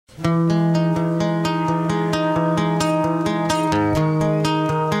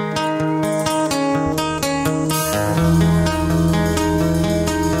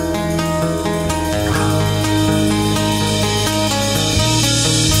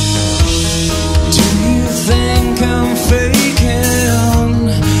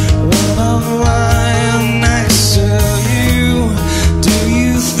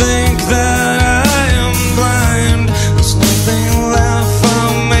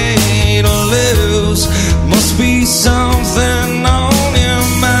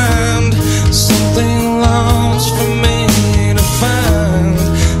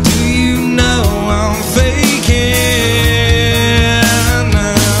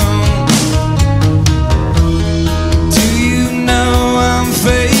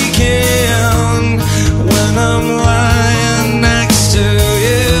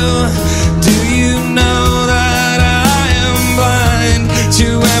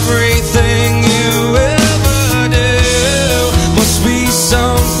everything you ever do. Must be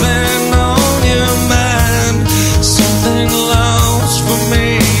something on your mind, something lost for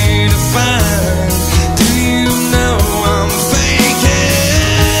me to find. Do you know I'm faking?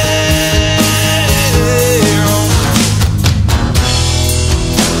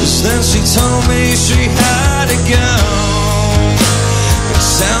 'Cause then she told me she had to go. It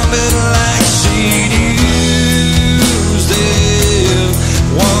sounded like she'd used it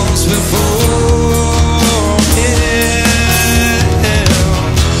once before. Yeah.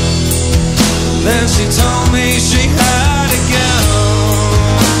 Then she told me she had to go.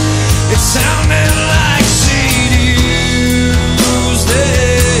 It sounded like she'd used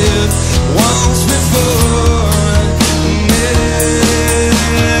it once before.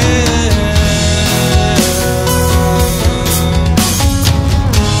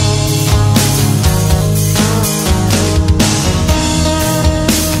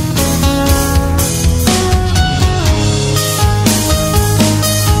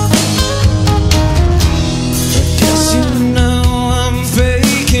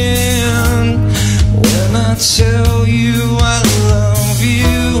 Tell you I love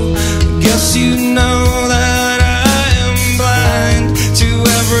you. Guess you know that I am blind to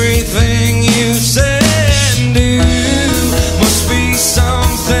everything you say and do. Must be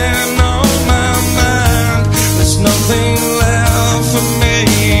something on my mind. There's nothing left for me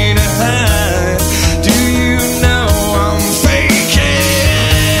to hide. Do you know I'm faking?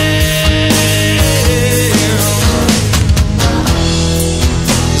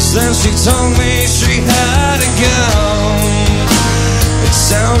 'Cause then she told me she had to go. It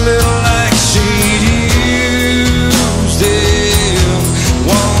sounded like she'd used it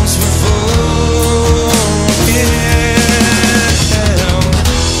once before. Yeah.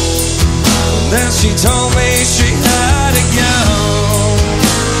 Then she told me she had to go.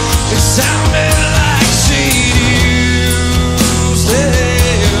 It sounded like she'd used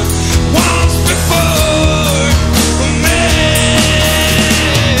it once before.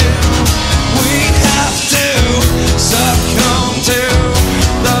 We have to succumb to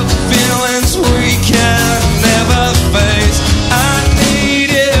the feelings we can never face. I need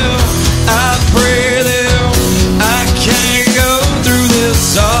you, I breathe you, I can't go through this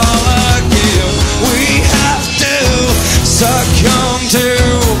all again. We have to succumb to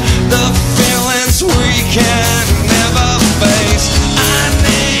the feelings we can never face. I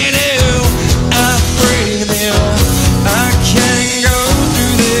need you, I breathe you, I can't go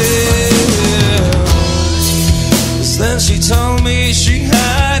through this. Then she told me she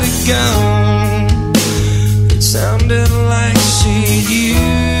had to go. It sounded like she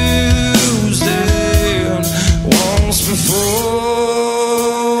used it once before.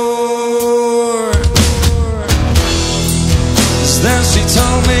 Then she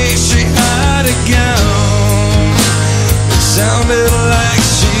told me she had to go. It sounded like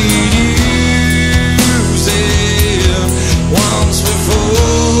she'd used it once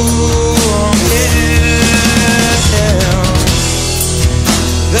before. Yeah.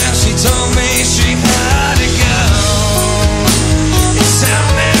 Then she told me she had to go. It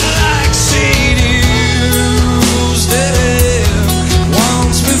sounded like she'd used it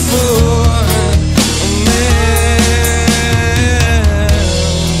once before.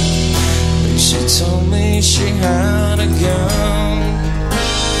 She told me she had to go.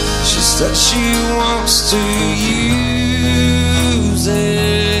 She said she wants to use it.